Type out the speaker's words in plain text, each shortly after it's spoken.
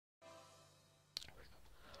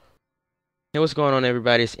Hey, what's going on,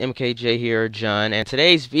 everybody? It's MKJ here, John, and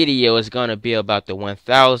today's video is gonna be about the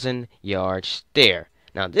 1,000-yard stare.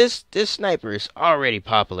 Now, this sniper is already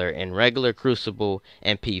popular in regular Crucible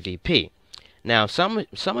and PvP. Now, some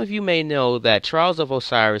of you may know that Trials of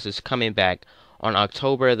Osiris is coming back on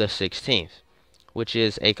October the 16th, which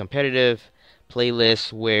is a competitive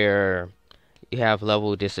playlist where you have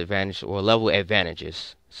level disadvantage or level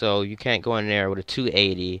advantages. So you can't go in there with a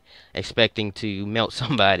 280 expecting to melt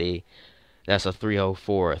somebody that's a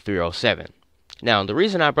 304 or 307. Now, the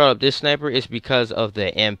reason I brought up this sniper is because of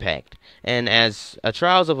the impact. And as a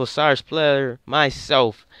Trials of Osiris player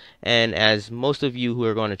myself, and as most of you who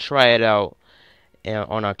are going to try it out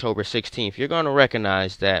on October 16th, you're going to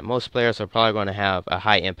recognize that most players are probably going to have a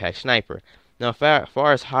high impact sniper. Now, as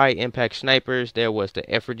far as high impact snipers, there was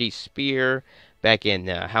the Aphrodite Spear back in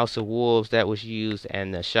House of Wolves that was used,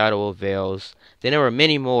 and the Shadow of Veils. Then there were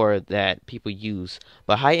many more that people use,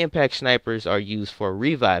 but high impact snipers are used for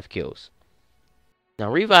revive kills.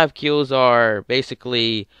 Now, revive kills are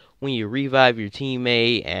basically when you revive your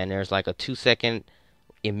teammate and there's like a 2-second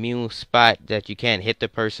immune spot that you can't hit the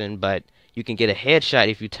person, but you can get a headshot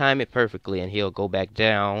if you time it perfectly and he'll go back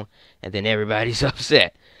down, and then everybody's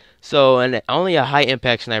upset. So, and only a high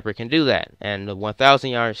impact sniper can do that, and the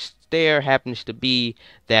 1,000-yard stare happens to be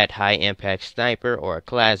that high impact sniper, or a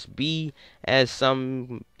class B, as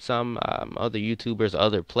some other YouTubers,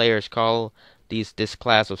 other players call this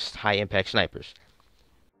class of high impact snipers.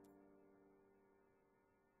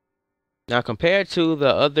 Now, compared to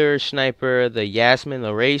the other sniper, the Yasmin,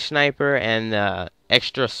 the Ray sniper, and the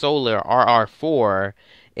extra solar RR4,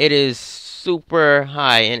 it is super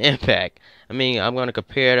high in impact. I mean, I'm going to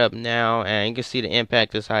compare it up now, and you can see the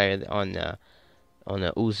impact is higher on the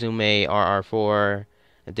Uzume RR4,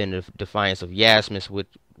 and then the Defiance of Yasmin,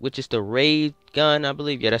 which is the ray gun, I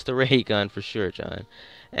believe. Yeah, that's the ray gun for sure, John.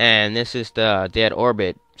 And this is the Dead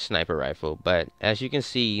Orbit sniper rifle. But as you can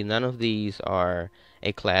see, none of these are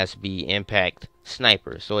a Class B impact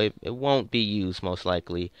sniper, so it won't be used most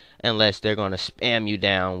likely unless they're going to spam you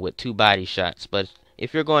down with 2 body shots. But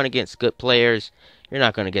if you're going against good players, you're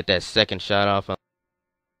not going to get that second shot off.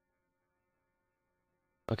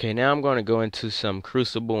 Okay, now I'm going to go into some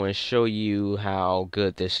Crucible and show you how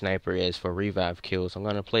good this sniper is for revive kills. I'm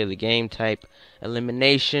going to play the game type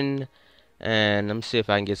elimination, and let me see if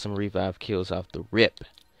I can get some revive kills off the rip.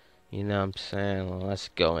 You know what I'm saying? Well, let's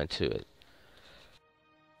go into it.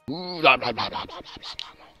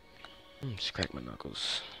 Just crack my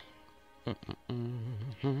knuckles.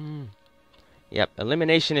 Yep,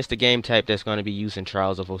 elimination is the game type that's going to be used in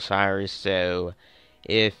Trials of Osiris. So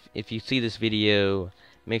if you see this video,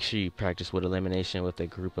 make sure you practice with elimination with a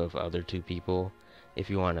group of other 2 people if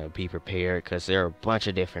you want to be prepared, because there are a bunch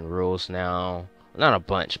of different rules now. Not a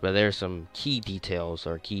bunch, but there's some key details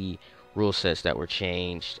or key rule sets that were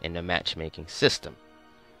changed in the matchmaking system.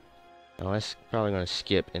 Now that's probably going to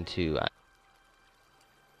skip into...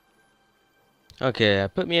 Okay, I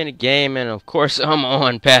put me in the game, and of course I'm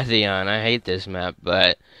on Pantheon. I hate this map,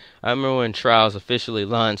 but I remember when Trials officially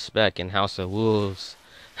launched back in House of Wolves.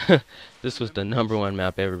 This was the #1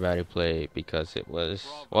 map everybody played, because it was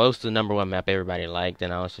the #1 map everybody liked,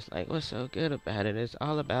 and I was just like, what's so good about it? It's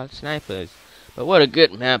all about snipers. But what a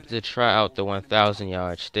good map to try out the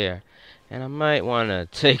 1,000-yard stare. And I might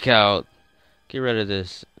want to get rid of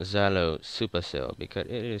this Zalo Supercell, because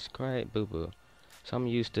it is quite boo-boo. So I'm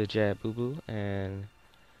used to jab boo-boo, and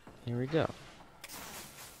here we go.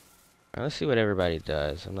 Now, let's see what everybody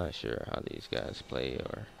does. I'm not sure how these guys play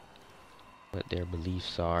or what their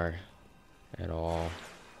beliefs are at all,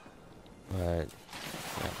 but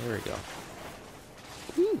yeah, here we go.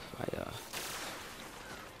 Woo,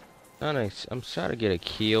 I'm trying to get a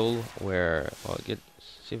kill where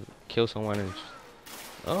kill someone and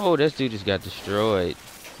oh, this dude just got destroyed.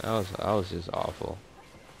 That was just awful.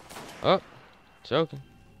 Oh, joking.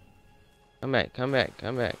 Come back.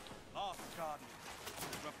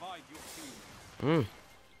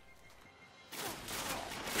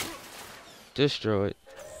 Destroyed.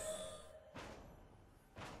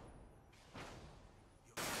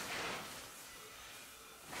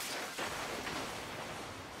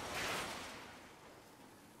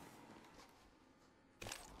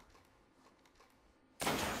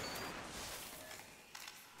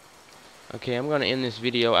 Okay, I'm going to end this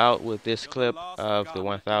video out with this clip of the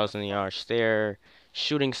 1,000-yard stare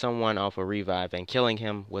shooting someone off a revive and killing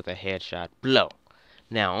him with a headshot blow.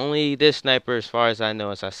 Now, only this sniper, as far as I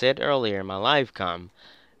know, as I said earlier in my live com,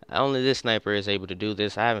 only this sniper is able to do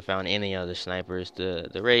this. I haven't found any other snipers. The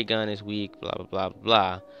ray gun is weak, blah, blah, blah,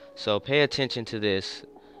 blah. So pay attention to this.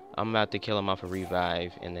 I'm about to kill him off a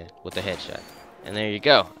revive with a headshot. And there you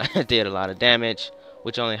go. I did a lot of damage,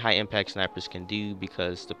 which only high impact snipers can do,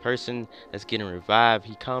 because the person that's getting revived,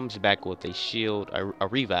 he comes back with a shield, a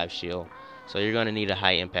revive shield. So you're going to need a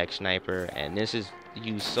high impact sniper, and this is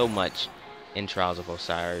used so much in Trials of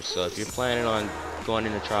Osiris. So if you're planning on going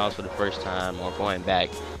into Trials for the first time or going back,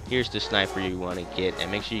 here's the sniper you want to get,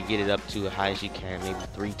 and make sure you get it up to as high as you can, maybe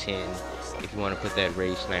 310, if you want to put that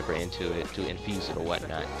rage sniper into it to infuse it or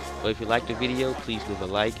whatnot. But if you like the video, please leave a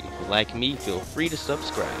like. If you like me, feel free to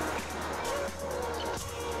subscribe.